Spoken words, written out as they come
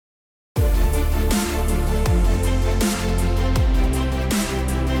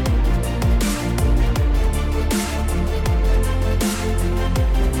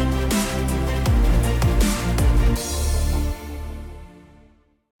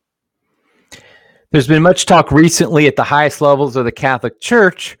There's been much talk recently at the highest levels of the Catholic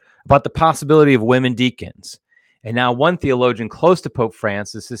Church about the possibility of women deacons. And now one theologian close to Pope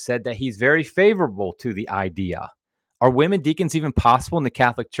Francis has said that he's very favorable to the idea. Are women deacons even possible in the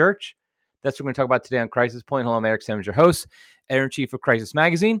Catholic Church? That's what we're going to talk about today on Crisis Point. Hello, I'm Eric Simmons, your host, editor-in-chief of Crisis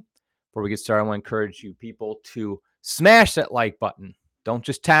Magazine. Before we get started, I want to encourage you people to smash that like button. Don't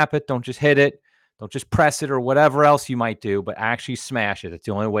just tap it. Don't just hit it. Don't just press it or whatever else you might do, but actually smash it. It's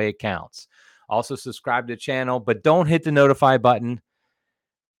the only way it counts. Also, subscribe to the channel, but don't hit the notify button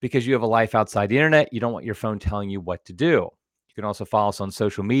because you have a life outside the internet. You don't want your phone telling you what to do. You can also follow us on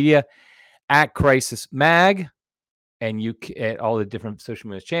social media at Crisis Mag, and you at all the different social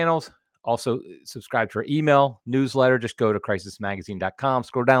media channels. Also, subscribe to our email newsletter. Just go to crisismagazine.com,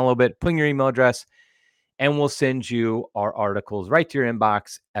 scroll down a little bit, put in your email address, and we'll send you our articles right to your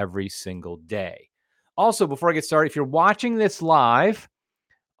inbox every single day. Also, before I get started, if you're watching this live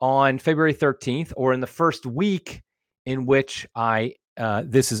on February 13th, or in the first week in which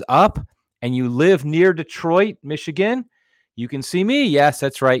this is up, and you live near Detroit, Michigan, you can see me. Yes,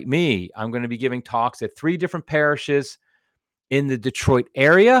 that's right, me. I'm going to be giving talks at 3 different parishes in the Detroit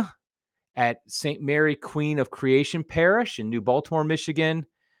area, at St. Mary Queen of Creation Parish in New Baltimore, Michigan,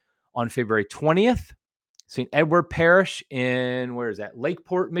 on February 20th, St. Edward Parish in,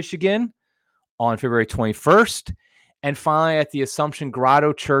 Lakeport, Michigan, on February 21st, and finally at the Assumption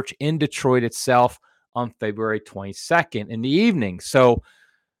Grotto Church in Detroit itself on February 22nd in the evening. So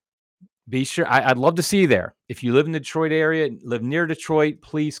be sure, I'd love to see you there. If you live in the Detroit area, live near Detroit,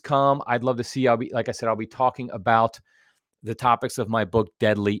 please come. I'd love to see you. Like I said, I'll be talking about the topics of my book,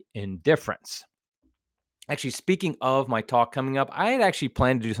 Deadly Indifference. Actually, speaking of my talk coming up, I had actually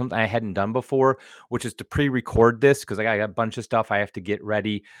planned to do something I hadn't done before, which is to pre-record this because I got a bunch of stuff I have to get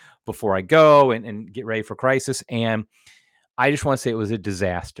ready before I go and get ready for Crisis. And I just want to say it was a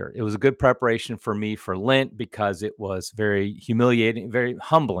disaster. It was a good preparation for me for Lent because it was very humiliating, very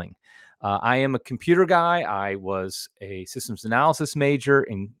humbling. I am a computer guy. I was a systems analysis major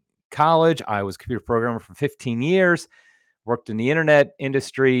in college. I was a computer programmer for 15 years. Worked in the internet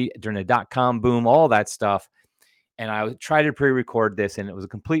industry during the dot-com boom, all that stuff. And I tried to pre-record this, and it was a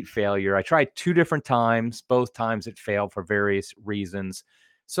complete failure. I tried 2 different times. Both times it failed for various reasons.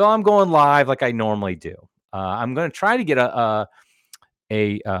 So I'm going live like I normally do. I'm going to try to get a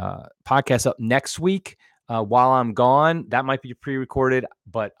podcast up next week while I'm gone. That might be pre-recorded,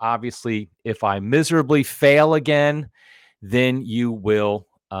 but obviously, if I miserably fail again, then you will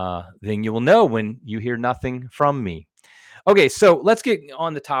know when you hear nothing from me. Okay, so let's get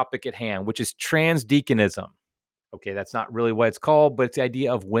on the topic at hand, which is transdeaconism. Okay, that's not really what it's called, but it's the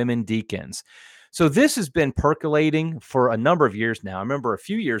idea of women deacons. So this has been percolating for a number of years now. I remember a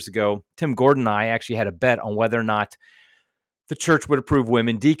few years ago, Tim Gordon and I actually had a bet on whether or not the church would approve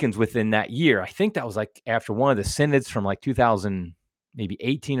women deacons within that year. I think that was like after one of the synods from like 2000, maybe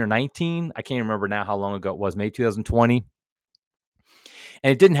 18 or 19. I can't remember now how long ago it was, maybe 2020.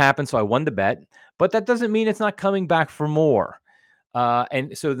 And it didn't happen, so I won the bet. But that doesn't mean it's not coming back for more.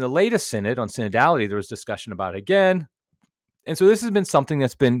 And so in the latest synod on synodality, there was discussion about it again. And so this has been something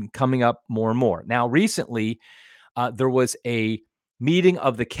that's been coming up more and more. Now, recently, there was a meeting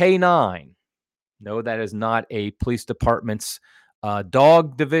of the K9. No, that is not a police department's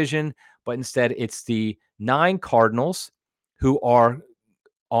dog division, but instead it's the 9 cardinals who are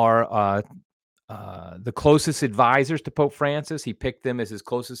the closest advisors to Pope Francis. He picked them as his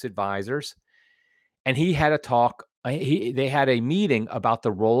closest advisors. And he had a talk. They had a meeting about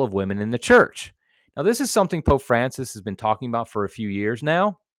the role of women in the church. Now, this is something Pope Francis has been talking about for a few years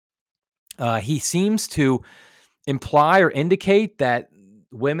now. He seems to imply or indicate that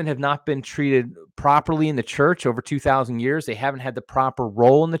women have not been treated properly in the church over 2,000 years. They haven't had the proper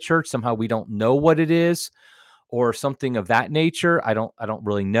role in the church. Somehow we don't know what it is, or something of that nature. I don't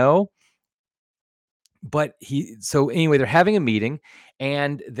really know. But anyway, they're having a meeting,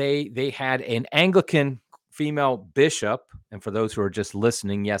 and they had an Anglican female bishop. And for those who are just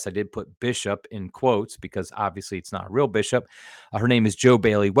listening, yes, I did put bishop in quotes because obviously it's not a real bishop. Her name is Jo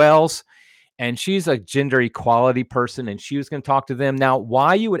Bailey Wells, and she's a gender equality person, and she was going to talk to them. Now,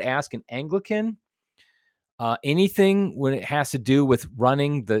 why you would ask an Anglican anything when it has to do with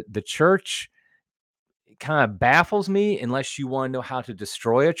running the church kind of baffles me, unless you want to know how to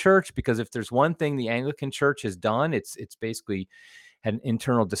destroy a church. Because if there's one thing the Anglican Church has done, it's basically had an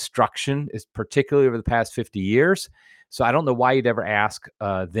internal destruction, is particularly over the past 50 years. So I don't know why you'd ever ask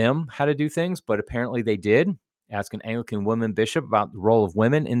them how to do things, but apparently they did ask an Anglican woman bishop about the role of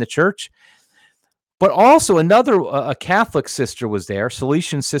women in the church. But also a Catholic sister was there,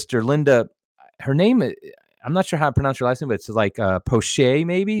 Salesian sister Linda. Her name, I'm not sure how to pronounce your last name, but it's like Poche,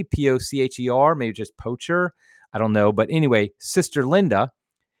 maybe Pocher, maybe just Poacher. I don't know. But anyway, Sister Linda,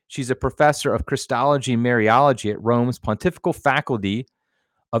 she's a professor of Christology and Mariology at Rome's Pontifical Faculty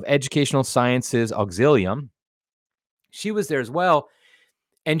of Educational Sciences Auxilium. She was there as well.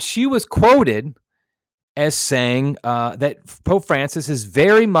 And she was quoted as saying that Pope Francis is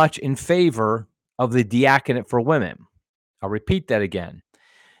very much in favor of the diaconate for women. I'll repeat that again.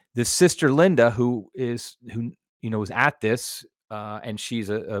 This Sister Linda, who was at this, and she's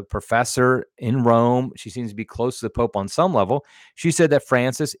a professor in Rome. She seems to be close to the Pope on some level. She said that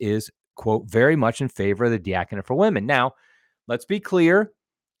Francis is, quote, very much in favor of the diaconate for women. Now, let's be clear.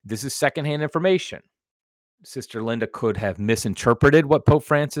 This is secondhand information. Sister Linda could have misinterpreted what Pope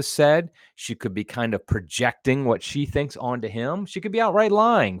Francis said. She could be kind of projecting what she thinks onto him. She could be outright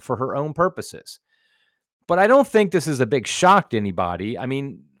lying for her own purposes. But I don't think this is a big shock to anybody. I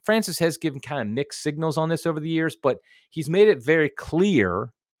mean, Francis has given kind of mixed signals on this over the years, but he's made it very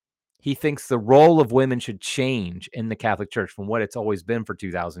clear he thinks the role of women should change in the Catholic Church from what it's always been for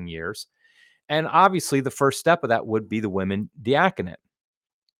 2,000 years. And obviously, the first step of that would be the women diaconate.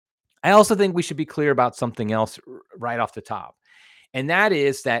 I also think we should be clear about something else right off the top. And that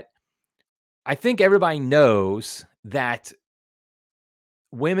is that I think everybody knows that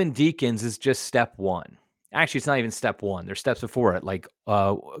women deacons is just step one. Actually, it's not even step one. There's steps before it, like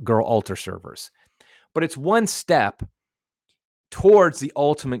girl altar servers. But it's one step towards the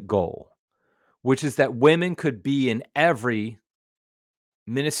ultimate goal, which is that women could be in every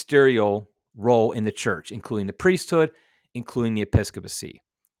ministerial role in the church, including the priesthood, including the episcopacy.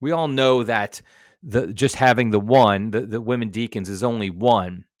 We all know that just having the women deacons is only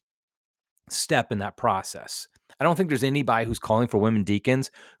one step in that process. I don't think there's anybody who's calling for women deacons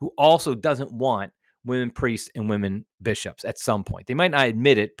who also doesn't want women priests and women bishops at some point. They might not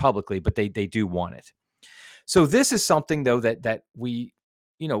admit it publicly, but they do want it. So this is something, though, that we,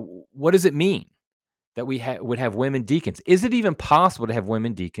 what does it mean that we would have women deacons? Is it even possible to have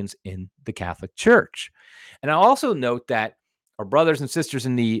women deacons in the Catholic Church? And I also note that our brothers and sisters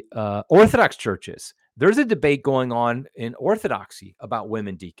in the Orthodox churches, there's a debate going on in Orthodoxy about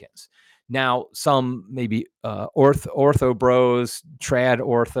women deacons. Now, some maybe ortho bros, trad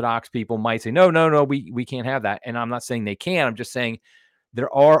Orthodox people might say, no, we can't have that. And I'm not saying they can. I'm just saying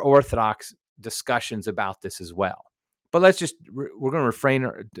there are Orthodox discussions about this as well. But we're going to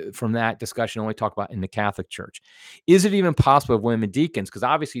refrain from that discussion and only talk about in the Catholic Church. Is it even possible of women deacons? Because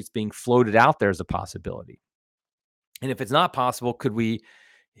obviously it's being floated out there as a possibility. And if it's not possible, could we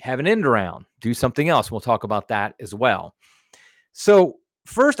have an end around, do something else? We'll talk about that as well. So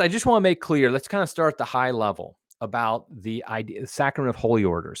first, I just want to make clear, let's kind of start at the high level about the idea, the sacrament of holy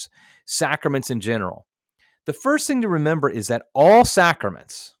orders, sacraments in general. The first thing to remember is that all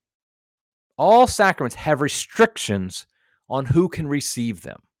sacraments have restrictions on who can receive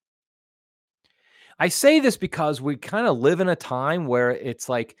them. I say this because we kind of live in a time where it's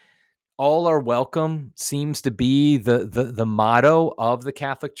like all are welcome seems to be the motto of the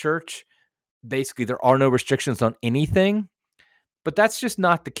Catholic Church. Basically, there are no restrictions on anything, but that's just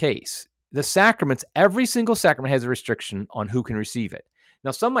not the case. The sacraments, every single sacrament has a restriction on who can receive it. Now,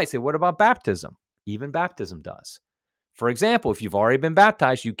 some might say, what about baptism? Even baptism does. For example, if you've already been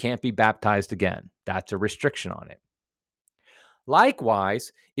baptized, you can't be baptized again. That's a restriction on it.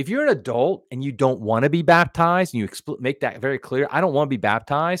 Likewise, if you're an adult and you don't want to be baptized, and you make that very clear, I don't want to be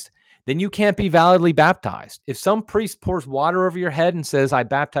baptized, then you can't be validly baptized. If some priest pours water over your head and says, I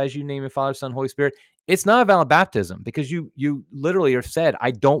baptize you in the name of Father, Son, Holy Spirit, it's not a valid baptism because you literally have said, I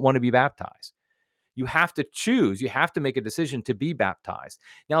don't want to be baptized. You have to choose. You have to make a decision to be baptized.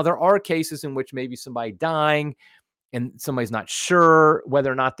 Now, there are cases in which maybe somebody dying and somebody's not sure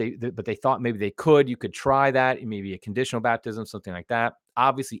whether or not but they thought maybe they could. You could try that. It may be a conditional baptism, something like that.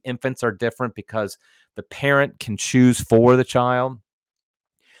 Obviously, infants are different because the parent can choose for the child.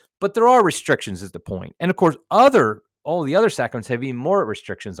 But there are restrictions is the point. And of course, all the other sacraments have even more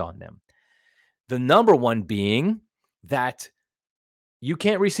restrictions on them. The number one being that you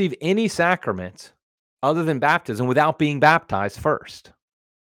can't receive any sacrament other than baptism without being baptized first.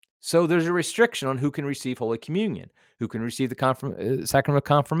 So there's a restriction on who can receive Holy Communion, who can receive the sacrament of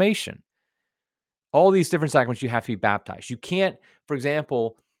confirmation. All these different sacraments, you have to be baptized. You can't, for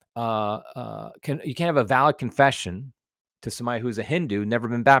example, you can't have a valid confession to somebody who's a Hindu, never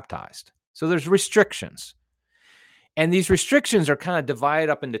been baptized. So there's restrictions. And these restrictions are kind of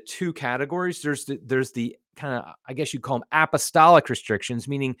divided up into two categories. There's the kind of, I guess you'd call them apostolic restrictions,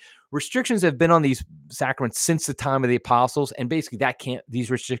 meaning restrictions have been on these sacraments since the time of the apostles. And basically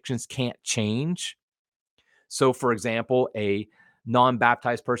these restrictions can't change. So for example, a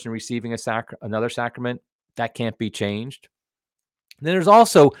non-baptized person receiving another sacrament, That can't be changed. Then there's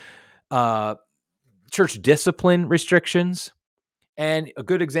also church discipline restrictions. And a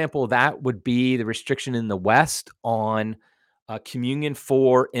good example of that would be the restriction in the West on communion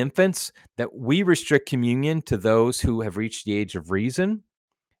for infants, that we restrict communion to those who have reached the age of reason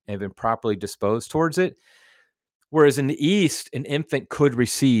and have been properly disposed towards it. Whereas in the East, an infant could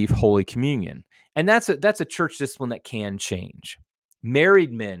receive Holy Communion. And that's a church discipline that can change.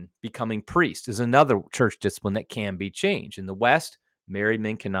 Married men becoming priests is another church discipline that can be changed. In the West, married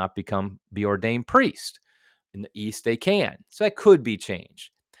men cannot be ordained priest. In the East, they can. So that could be changed.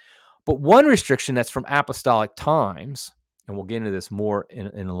 But one restriction that's from apostolic times, and we'll get into this more in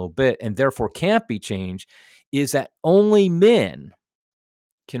a little bit, and therefore can't be changed, is that only men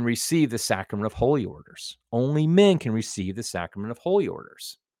can receive the sacrament of holy orders. Only men can receive the sacrament of holy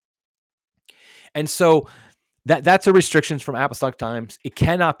orders. And so that's a restriction from apostolic times. It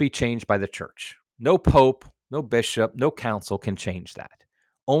cannot be changed by the church. No pope, no bishop, no council can change that.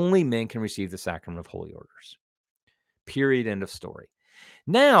 Only men can receive the sacrament of holy orders. Period. End of story.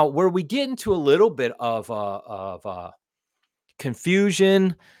 Now, where we get into a little bit of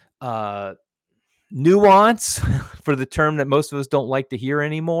confusion, nuance for the term that most of us don't like to hear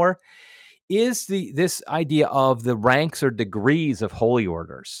anymore, is this idea of the ranks or degrees of holy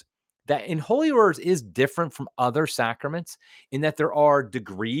orders. That in holy orders is different from other sacraments in that there are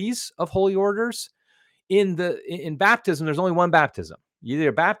degrees of holy orders. In baptism, there's only one baptism. You're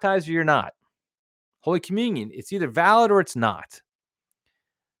either baptized or you're not. Holy Communion, it's either valid or it's not.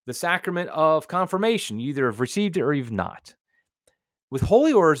 The sacrament of confirmation, you either have received it or you've not. With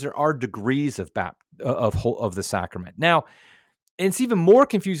holy orders, there are degrees of the sacrament. Now, and it's even more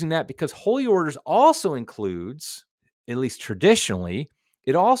confusing than that because holy orders also includes, at least traditionally,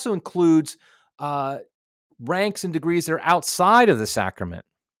 it also includes ranks and degrees that are outside of the sacrament.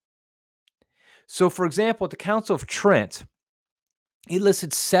 So, for example, at the Council of Trent, it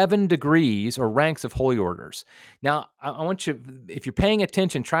listed 7 degrees or ranks of holy orders. Now, I want you, if you're paying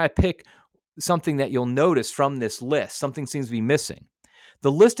attention, try to pick something that you'll notice from this list. Something seems to be missing.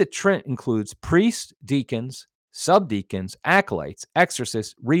 The list at Trent includes priests, deacons, subdeacons, acolytes,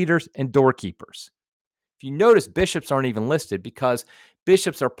 exorcists, readers, and doorkeepers. If you notice, bishops aren't even listed because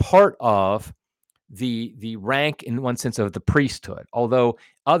bishops are part of the rank, in one sense, of the priesthood, although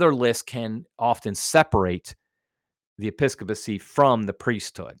other lists can often separate the episcopacy from the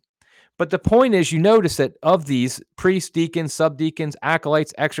priesthood. But the point is, you notice that of these priests, deacons, subdeacons,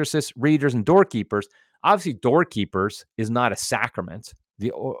 acolytes, exorcists, readers, and doorkeepers, obviously doorkeepers is not a sacrament, the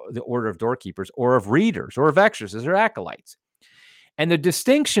order of doorkeepers, or of readers, or of exorcists, or acolytes. And the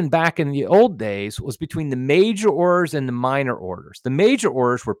distinction back in the old days was between the major orders and the minor orders. The major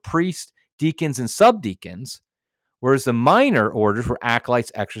orders were priests, deacons, and subdeacons, whereas the minor orders were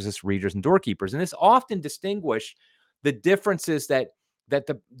acolytes, exorcists, readers, and doorkeepers. And this often distinguished the differences that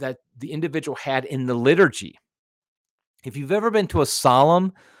the individual had in the liturgy. If you've ever been to a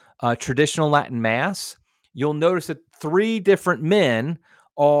solemn traditional Latin Mass, you'll notice that 3 different men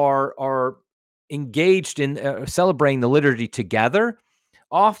are engaged in celebrating the liturgy together.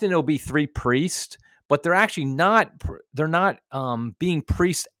 Often it'll be 3 priests, but they're actually not. They're not being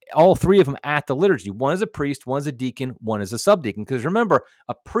priests. All 3 of them at the liturgy. One is a priest, one is a deacon, one is a subdeacon. Because remember,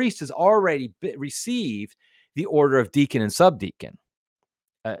 a priest has already received the order of deacon and subdeacon,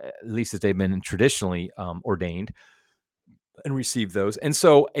 at least as they've been traditionally ordained and received those. And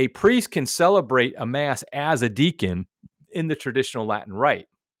so a priest can celebrate a mass as a deacon in the traditional Latin rite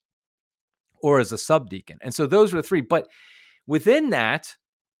or as a subdeacon. And so those were the 3. But within that,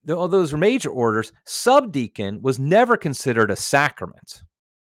 all those were major orders, subdeacon was never considered a sacrament.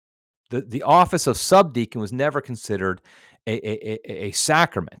 The office of subdeacon was never considered a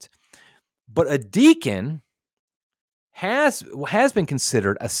sacrament. But a deacon has been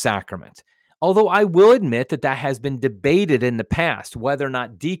considered a sacrament. Although I will admit that has been debated in the past, whether or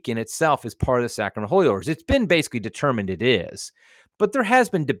not deacon itself is part of the sacrament of holy orders. It's been basically determined it is, but there has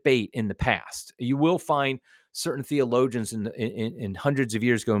been debate in the past. You will find certain theologians in hundreds of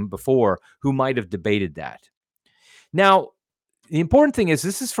years going before who might have debated that. Now, the important thing is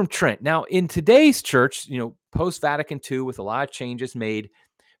this is from Trent. Now, in today's church, post-Vatican II, with a lot of changes made,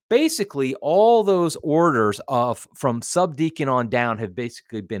 basically all those orders from subdeacon on down have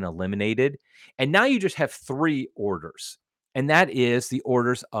basically been eliminated. And now you just have 3 orders. And that is the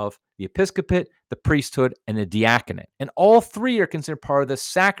orders of the episcopate, the priesthood, and the diaconate. And all 3 are considered part of the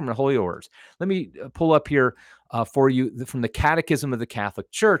sacrament of holy orders. Let me pull up here for you from the Catechism of the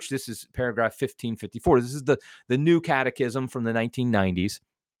Catholic Church. This is paragraph 1554. This is the new catechism from the 1990s.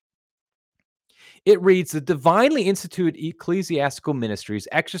 It reads, the divinely instituted ecclesiastical ministries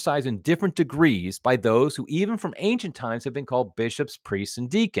exercised in different degrees by those who even from ancient times have been called bishops, priests, and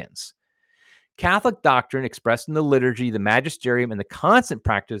deacons. Catholic doctrine expressed in the liturgy, the magisterium, and the constant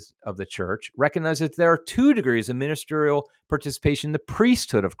practice of the church recognizes that there are two degrees of ministerial participation in the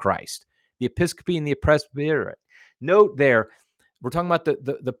priesthood of Christ, the episcopacy and the presbyteriate. Note there, we're talking about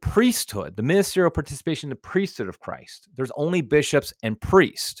the priesthood, the ministerial participation in the priesthood of Christ. There's only bishops and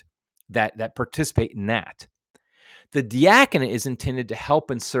priests that participate in that. The diaconate is intended to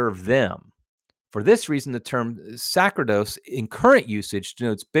help and serve them. For this reason, the term sacerdos in current usage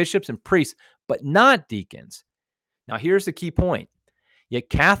denotes bishops and priests, but not deacons. Now, here's the key point. Yet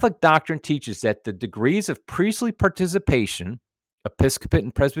Catholic doctrine teaches that the degrees of priestly participation, episcopate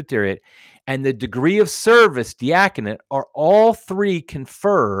and presbyteriate, and the degree of service, diaconate, are all three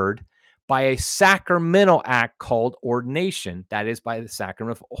conferred by a sacramental act called ordination, that is, by the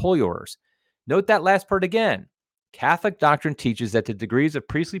sacrament of holy orders. Note that last part again. Catholic doctrine teaches that the degrees of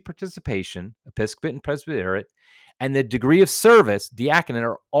priestly participation, episcopate and presbyteriate, and the degree of service, diaconate,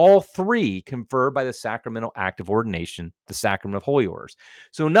 are all three conferred by the sacramental act of ordination, the sacrament of holy orders.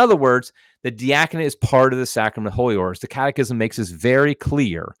 So in other words, the diaconate is part of the sacrament of holy orders. The Catechism makes this very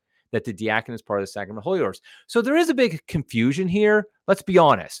clear that the diaconate is part of the sacrament of holy orders. So there is a big confusion here, let's be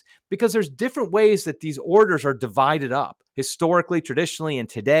honest, because there's different ways that these orders are divided up. Historically, traditionally, and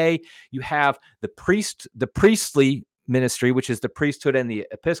today, you have the priestly ministry, which is the priesthood and the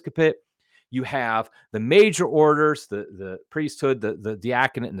episcopate. You have the major orders, the priesthood, the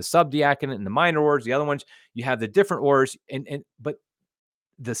diaconate and the subdiaconate, and the minor orders, the other ones. You have the different orders, but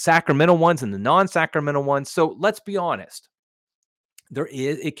the sacramental ones and the non-sacramental ones. So let's be honest.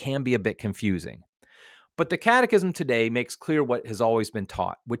 It can be a bit confusing. But the Catechism today makes clear what has always been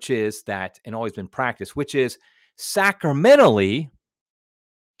taught, which is that, and always been practiced, which is sacramentally,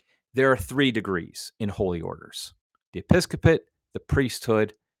 there are three degrees in holy orders: the episcopate, the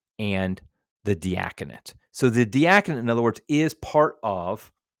priesthood, and the diaconate. So the diaconate, in other words, is part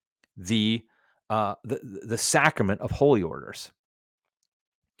of the sacrament of holy orders.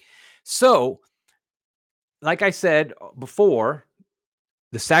 So, like I said before,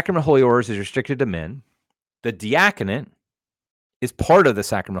 the sacrament of holy orders is restricted to men. The diaconate is part of the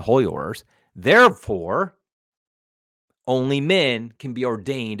sacrament of holy orders. Therefore, only men can be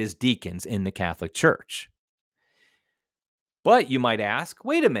ordained as deacons in the Catholic Church. But you might ask,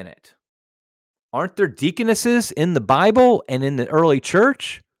 wait a minute. Aren't there deaconesses in the Bible and in the early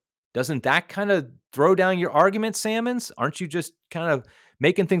church? Doesn't that kind of throw down your argument, Salmons? Aren't you just kind of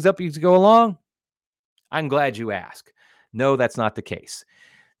making things up as you go along? I'm glad you asked. No, that's not the case.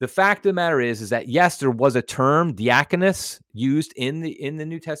 The fact of the matter is that yes, there was a term diaconus used in the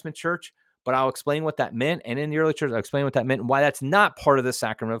New Testament church, but I'll explain what that meant. And in the early church, I'll explain what that meant and why that's not part of the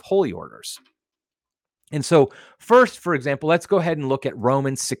sacrament of holy orders. And so first, for example, let's go ahead and look at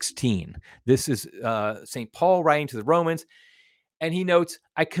Romans 16. This is St. Paul writing to the Romans, and he notes,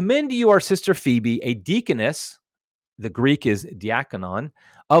 I commend to you our sister Phoebe, a deaconess, the Greek is diakonon,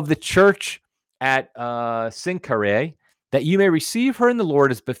 of the church at Cenchreae, that you may receive her in the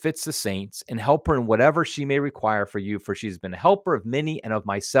Lord as befits the saints, and help her in whatever she may require for you, for she has been a helper of many and of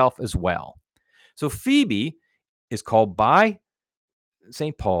myself as well. So Phoebe is called by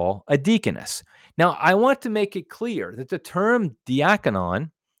St. Paul a deaconess. Now, I want to make it clear that the term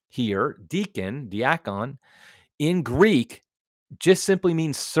diakonon here, deacon, diakon, in Greek just simply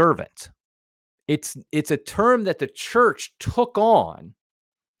means servant. It's a term that the church took on,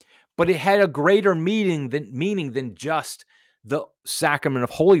 but it had a greater meaning than just the sacrament of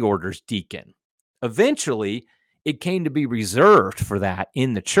holy orders deacon. Eventually, it came to be reserved for that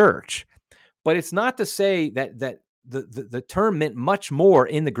in the church. But it's not to say that the term meant much more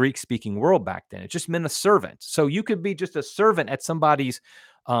in the Greek-speaking world back then. It just meant a servant. So you could be just a servant at somebody's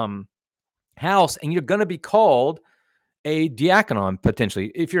house, and you're going to be called a diakonon,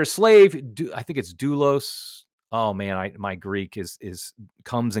 potentially. If you're a slave, I think it's doulos. Oh man, my Greek is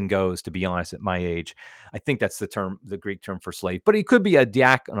comes and goes, to be honest, at my age. I think that's the term, the Greek term for slave, but it could be a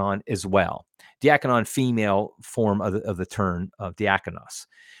diakonon as well. Diakonon, female form of the term of diakonos.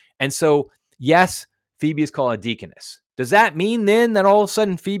 And so, yes, Phoebe is called a deaconess. Does that mean then that all of a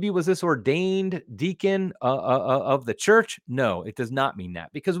sudden Phoebe was this ordained deacon of the church? No, it does not mean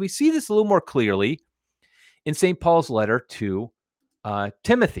that, because we see this a little more clearly in St. Paul's letter to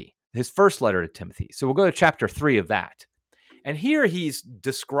Timothy, his first letter to Timothy. So we'll go to chapter 3 of that. And here he's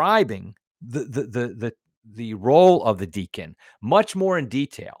describing the role of the deacon much more in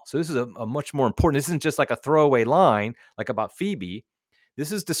detail. So this is a much more important. This isn't just like a throwaway line like about Phoebe.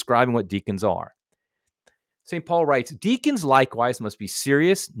 This is describing what deacons are. St. Paul writes, deacons likewise must be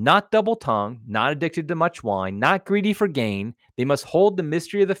serious, not double-tongued, not addicted to much wine, not greedy for gain. They must hold the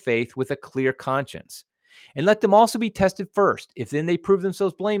mystery of the faith with a clear conscience. And let them also be tested first. If then they prove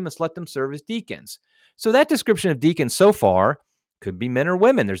themselves blameless, let them serve as deacons. So that description of deacons so far could be men or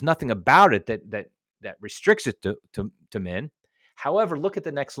women. There's nothing about it that restricts it to men. However, look at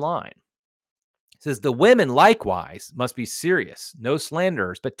the next line. It says, the women likewise must be serious, no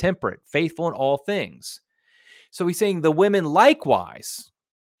slanderers, but temperate, faithful in all things. So he's saying the women likewise.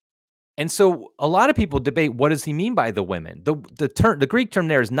 And so a lot of people debate, what does he mean by the women? The Greek term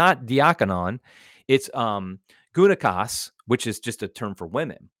there is not diakonon, it's gunikos, which is just a term for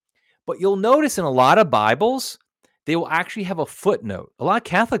women. But you'll notice in a lot of Bibles, they will actually have a footnote. A lot of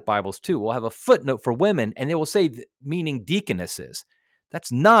Catholic Bibles too will have a footnote for women, and they will say meaning deaconesses.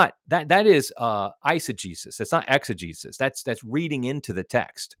 That's not that is eisegesis. That's not exegesis. That's reading into the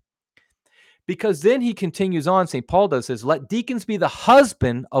text. Because then he continues on, St. Paul does, says, let deacons be the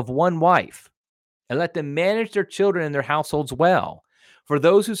husband of one wife, and let them manage their children and their households well. For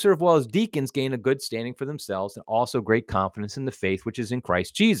those who serve well as deacons gain a good standing for themselves and also great confidence in the faith which is in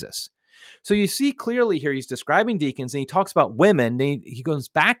Christ Jesus. So you see clearly here, he's describing deacons and he talks about women. He goes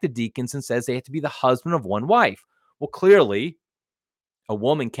back to deacons and says they have to be the husband of one wife. Well, clearly, a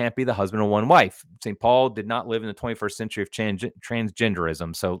woman can't be the husband of one wife. St. Paul did not live in the 21st century of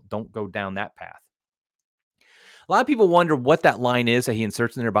transgenderism, so don't go down that path. A lot of people wonder what that line is that he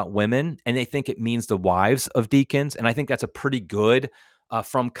inserts in there about women, and they think it means the wives of deacons. And I think that's a pretty good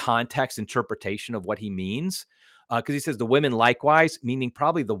from context interpretation of what he means. Because he says the women likewise, meaning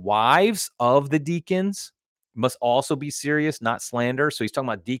probably the wives of the deacons, must also be serious, not slander. So he's talking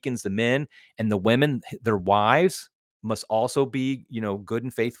about deacons, the men, and the women, their wives, must also be, good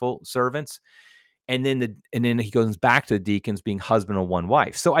and faithful servants. And then he goes back to the deacons being husband of one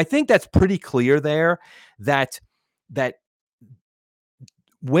wife. So I think that's pretty clear there that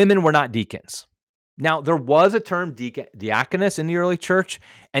women were not deacons. Now, there was a term diaconus in the early church,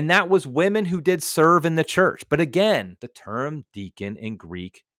 and that was women who did serve in the church. But again, the term deacon in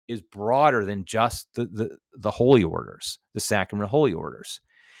Greek is broader than just the holy orders, the sacrament of holy orders.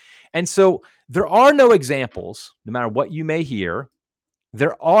 And so there are no examples, no matter what you may hear,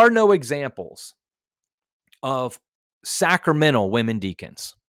 there are no examples of sacramental women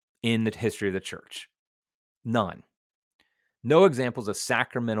deacons in the history of the church. None. No examples of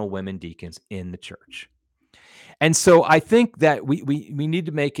sacramental women deacons in the church. And so I think that we need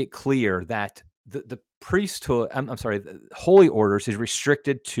to make it clear that the priesthood, the holy orders is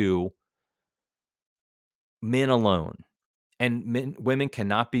restricted to men alone. And women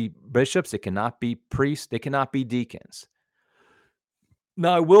cannot be bishops, they cannot be priests, they cannot be deacons.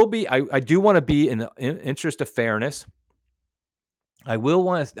 Now, I do want to be in the interest of fairness. I do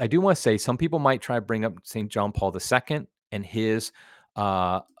want to say some people might try to bring up St. John Paul II and his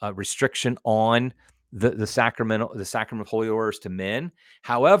restriction on the sacrament of holy orders to men.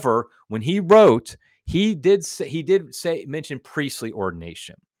 However, when he wrote, he did mention priestly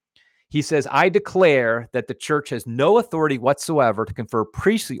ordination. He says, I declare that the church has no authority whatsoever to confer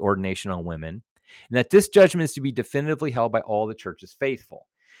priestly ordination on women, and that this judgment is to be definitively held by all the church's faithful.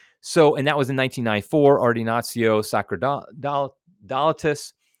 So, and that was in 1994, Ordinatio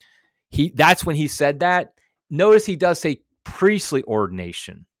Sacerdotalitis. That's when he said that. Notice he does say priestly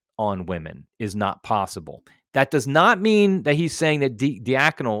ordination on women is not possible. That does not mean that he's saying that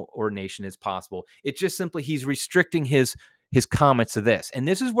diaconal ordination is possible. It's just simply he's restricting his comments to this. And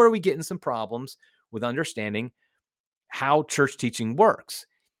this is where we get in some problems with understanding how church teaching works.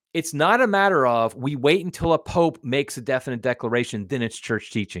 It's not a matter of we wait until a pope makes a definite declaration, then it's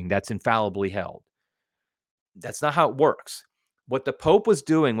church teaching that's infallibly held. That's not how it works. What the Pope was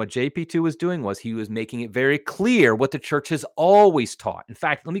doing, what JP2 was doing, was he was making it very clear what the church has always taught. In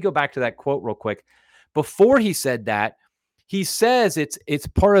fact, let me go back to that quote real quick. Before he said that, he says it's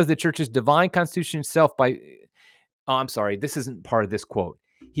part of the church's divine constitution itself this isn't part of this quote.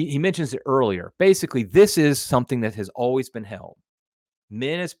 He mentions it earlier. Basically, this is something that has always been held.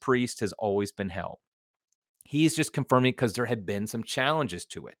 Men as priests has always been held. He's just confirming because there had been some challenges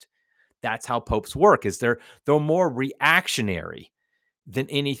to it. That's how popes work, is they're more reactionary than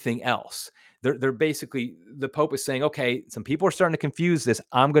anything else. They're basically, the Pope is saying, okay, some people are starting to confuse this.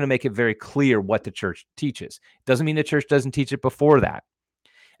 I'm going to make it very clear what the church teaches. Doesn't mean the church doesn't teach it before that.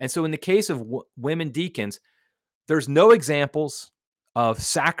 And so in the case of women deacons, there's no examples of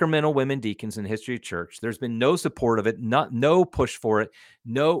sacramental women deacons in the history of church. There's been no support of it, no push for it.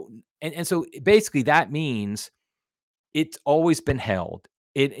 And so basically that means it's always been held.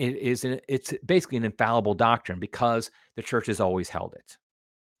 It's basically an infallible doctrine because the church has always held it.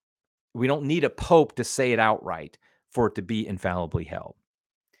 We don't need a pope to say it outright for it to be infallibly held.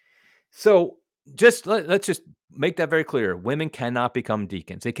 So let's just make that very clear. Women cannot become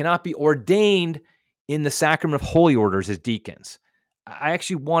deacons. They cannot be ordained in the sacrament of holy orders as deacons. I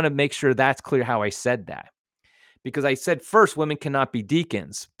actually want to make sure that's clear how I said that, because I said first women cannot be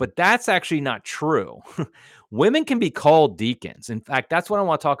deacons, but that's actually not true. Women can be called deacons. In fact, that's what I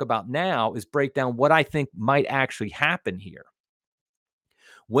want to talk about now, is break down what I think might actually happen here.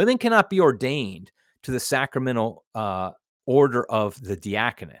 Women cannot be ordained to the sacramental order of the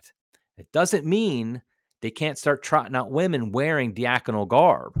diaconate. It doesn't mean they can't start trotting out women wearing diaconal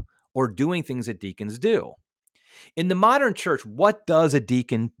garb or doing things that deacons do. In the modern church, what does a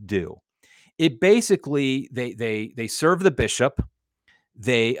deacon do? It basically, they serve the bishop,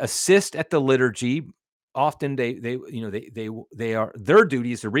 they assist at the liturgy. Often they are, their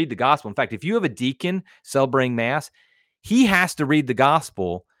duty is to read the gospel. In fact, if you have a deacon celebrating mass, he has to read the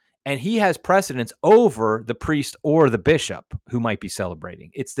gospel, and he has precedence over the priest or the bishop who might be celebrating.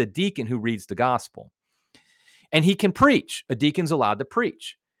 It's the deacon who reads the gospel, and he can preach. A deacon's allowed to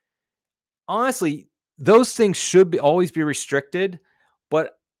preach. Honestly, those things should always be restricted,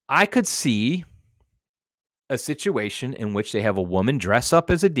 but I could see a situation in which they have a woman dress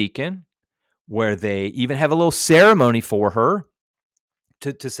up as a deacon, where they even have a little ceremony for her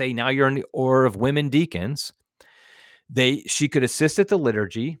to say, now you're in the order of women deacons. She could assist at the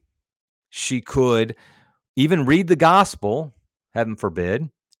liturgy. She could even read the gospel, heaven forbid,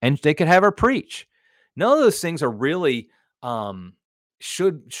 and they could have her preach. None of those things are really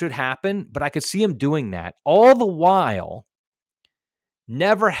should happen, but I could see him doing that, all the while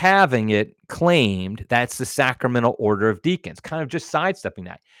never having it claimed that's the sacramental order of deacons, kind of just sidestepping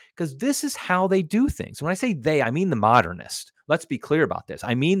that, because this is how they do things. When I say they, I mean the modernist. Let's be clear about this.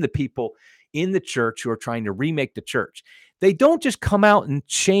 I mean the people in the church who are trying to remake the church. They don't just come out and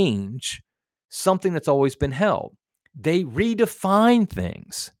change something that's always been held. They redefine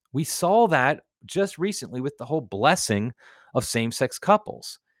things. We saw that just recently with the whole blessing of same-sex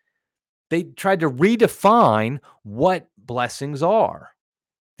couples. They tried to redefine what blessings are.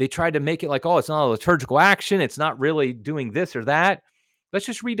 They tried to make it like, oh, it's not a liturgical action. It's not really doing this or that. Let's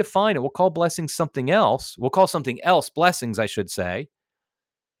just redefine it. We'll call blessings something else. We'll call something else blessings, I should say.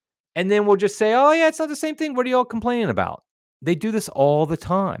 And then we'll just say, oh, yeah, it's not the same thing. What are you all complaining about? They do this all the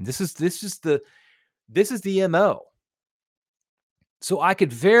time. This is the MO. So I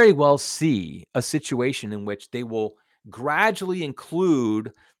could very well see a situation in which they will gradually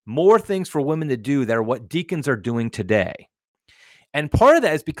include more things for women to do that are what deacons are doing today. And part of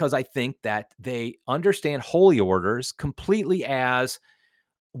that is because I think that they understand holy orders completely as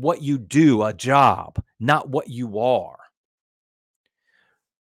what you do, a job, not what you are.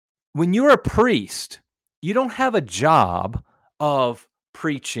 When you're a priest, you don't have a job of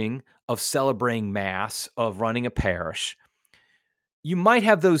preaching, of celebrating mass, of running a parish. You might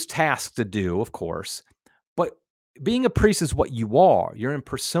have those tasks to do, of course, but being a priest is what you are. You're in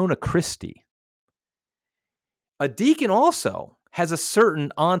persona Christi. A deacon also has a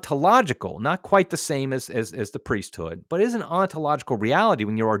certain ontological, not quite the same as the priesthood, but is an ontological reality.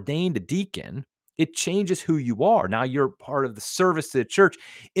 When you're ordained a deacon, it changes who you are. Now you're part of the service to the church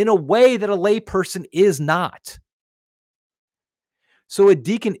in a way that a layperson is not. So a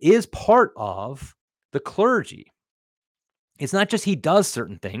deacon is part of the clergy. It's not just he does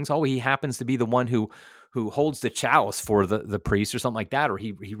certain things. Oh, he happens to be the one who holds the chalice for the priest or something like that, or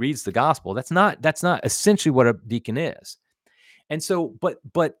he reads the gospel. That's not essentially what a deacon is. And so,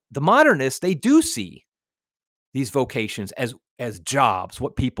 but the modernists, they do see these vocations as jobs,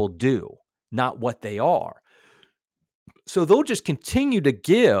 what people do, not what they are. So they'll just continue to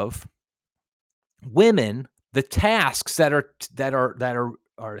give women the tasks that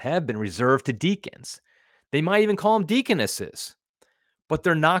have been reserved to deacons. They might even call them deaconesses, but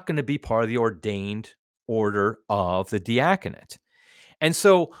they're not going to be part of the ordained order of the diaconate. And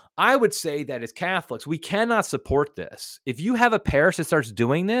so I would say that as Catholics, we cannot support this. If you have a parish that starts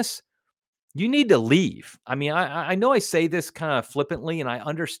doing this, you need to leave. I mean, I know I say this kind of flippantly, and I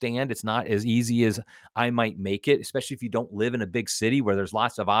understand it's not as easy as I might make it, especially if you don't live in a big city where there's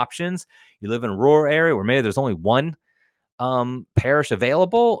lots of options. You live in a rural area where maybe there's only one parish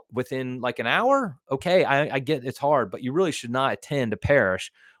available within like an hour. Okay, I get it's hard, but you really should not attend a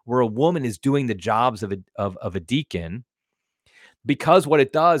parish where a woman is doing the jobs of a deacon, because what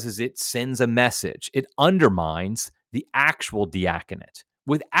it does is it sends a message. It undermines the actual diaconate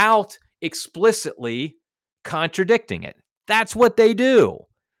without explicitly contradicting it. That's what they do.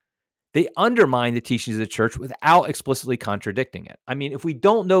 They undermine the teachings of the church without explicitly contradicting it. I mean, if we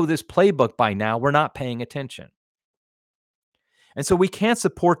don't know this playbook by now, we're not paying attention. And so we can't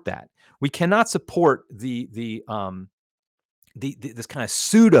support that. We cannot support this kind of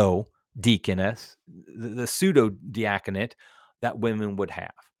pseudo deaconess, the pseudo diaconate that women would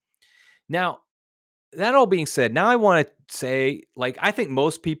have. Now, that all being said, now I want to say, like, I think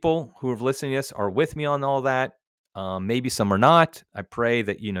most people who are listening to this are with me on all that. Maybe some are not. I pray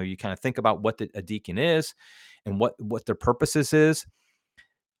that you kind of think about what a deacon is and what their purposes is.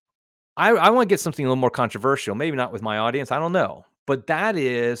 I want to get something a little more controversial, maybe not with my audience. I don't know, but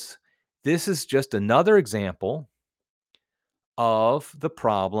this is just another example of the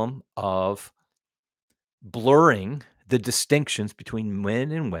problem of blurring the distinctions between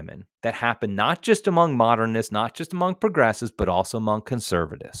men and women that happen not just among modernists, not just among progressives, but also among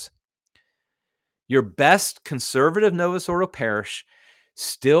conservatives. Your best conservative Novus Ordo parish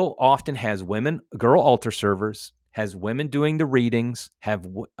still often has women, girl altar servers, has women doing the readings, have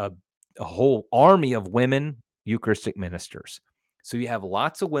a whole army of women Eucharistic ministers. So you have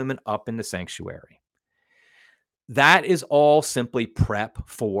lots of women up in the sanctuary. That is all simply prep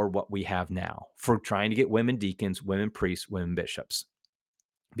for what we have now, for trying to get women deacons, women priests, women bishops.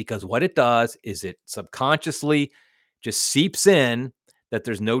 Because what it does is it subconsciously just seeps in that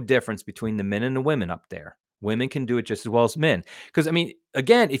there's no difference between the men and the women up there. Women can do it just as well as men. Because, I mean,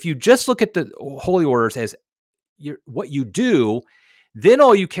 again, if you just look at the holy orders as what you do, then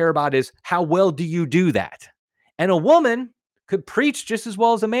all you care about is how well do you do that. And a woman could preach just as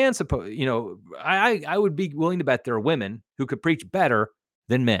well as a man. I would be willing to bet there are women who could preach better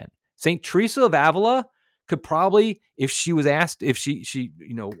than men. St. Teresa of Avila could probably, if she was asked, if she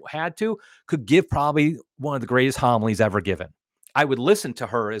had to, could give probably one of the greatest homilies ever given. I would listen to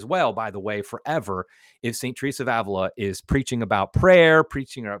her as well, by the way, forever. If St. Teresa of Avila is preaching about prayer,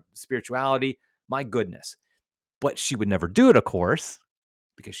 preaching about spirituality, my goodness. But she would never do it, of course,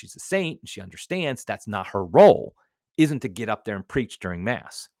 because she's a saint and she understands that's not her role, isn't to get up there and preach during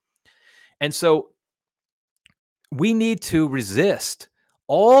Mass. And so we need to resist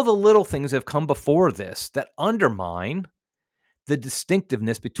all the little things that have come before this that undermine the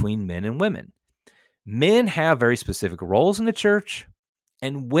distinctiveness between men and women. Men have very specific roles in the church,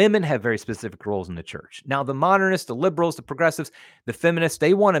 and women have very specific roles in the church. Now, the modernists, the liberals, the progressives, the feminists,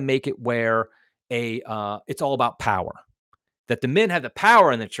 they want to make it where it's all about power, that the men have the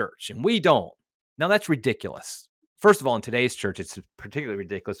power in the church and we don't. Now, that's ridiculous. First of all, in today's church, it's particularly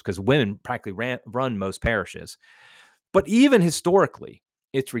ridiculous because women practically run most parishes. But even historically,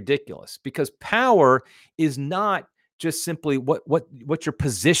 it's ridiculous because power is not just simply what's your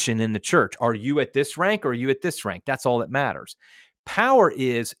position in the church. Are you at this rank or are you at this rank? That's all that matters. Power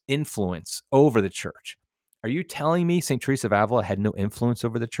is influence over the church. Are you telling me St. Teresa of Avila had no influence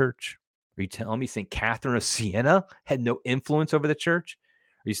over the church? Are you telling me St. Catherine of Siena had no influence over the church?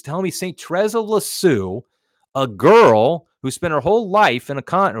 Are you telling me St. Therese of Lisieux, a girl who spent her whole life in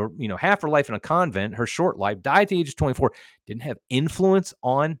half her life in a convent, her short life, died at the age of 24, didn't have influence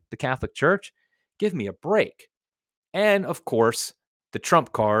on the Catholic Church? Give me a break. And of course, the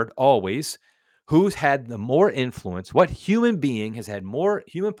trump card always, who's had the more influence? What human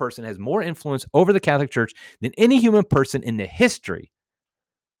person has more influence over the Catholic Church than any human person in the history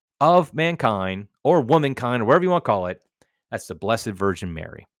of mankind or womankind or whatever you want to call it? That's the Blessed Virgin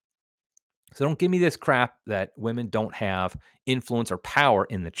Mary. So don't give me this crap that women don't have influence or power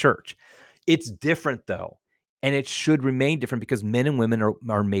in the church. It's different though, and it should remain different because men and women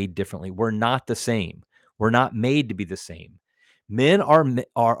are made differently. We're not the same. We're not made to be the same. Men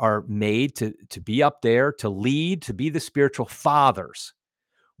are made to be up there, to lead, to be the spiritual fathers.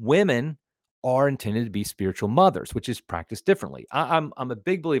 Women are intended to be spiritual mothers, which is practiced differently. I'm a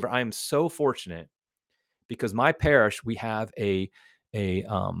big believer. I am so fortunate because my parish, we have a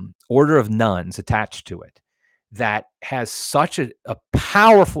order of nuns attached to it that has such a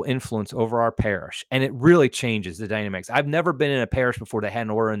powerful influence over our parish, and it really changes the dynamics. I've never been in a parish before that had an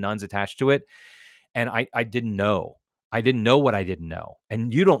order of nuns attached to it, and I didn't know. I didn't know what I didn't know,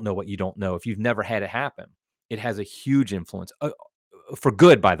 and you don't know what you don't know if you've never had it happen. It has a huge influence, for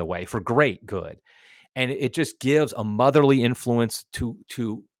good, by the way, for great good, and it just gives a motherly influence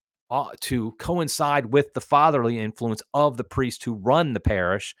to coincide with the fatherly influence of the priests who run the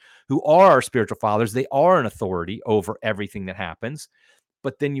parish, who are our spiritual fathers. They are an authority over everything that happens.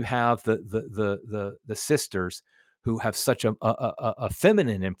 But then you have the sisters who have such a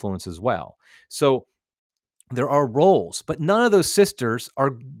feminine influence as well. So there are roles, but none of those sisters are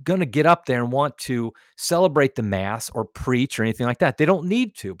going to get up there and want to celebrate the Mass or preach or anything like that. They don't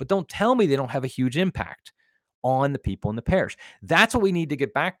need to, but don't tell me they don't have a huge impact on the people in the parish. That's what we need to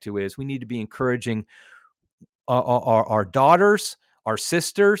get back to, is we need to be encouraging our daughters, our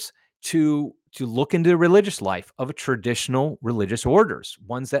sisters to to look into the religious life of a traditional religious orders,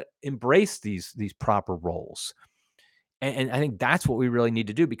 ones that embrace these proper roles. And I think that's what we really need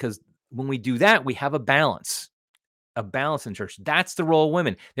to do, because when we do that, we have a balance in church. That's the role of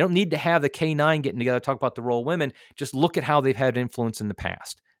women. They don't need to have the K9 getting together to talk about the role of women. Just look at how they've had influence in the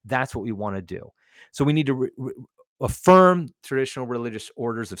past. That's what we want to do. So we need to affirm traditional religious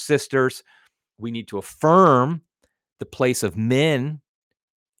orders of sisters. We need to affirm the place of men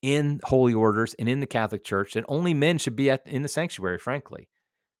in holy orders and in the Catholic Church, and only men should be in the sanctuary, frankly.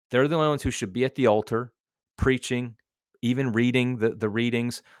 They're the only ones who should be at the altar, preaching, even reading the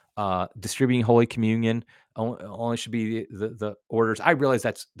readings, distributing Holy Communion. Only should be the orders. I realize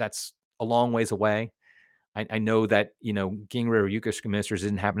that's a long ways away. I know that, getting rid of Eucharistic ministers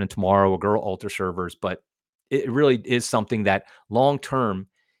isn't happening tomorrow, or girl altar servers, but it really is something that long term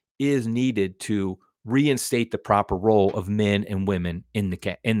is needed to reinstate the proper role of men and women in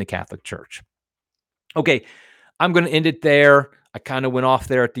the Catholic Church. Okay, I'm going to end it there. I kind of went off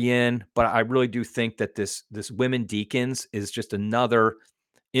there at the end, but I really do think that this women deacons is just another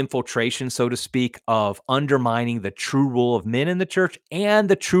infiltration, so to speak, of undermining the true role of men in the church and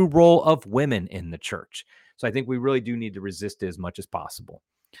the true role of women in the church. So I think we really do need to resist it as much as possible.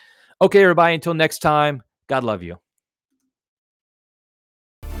 Okay, everybody, until next time, God love you.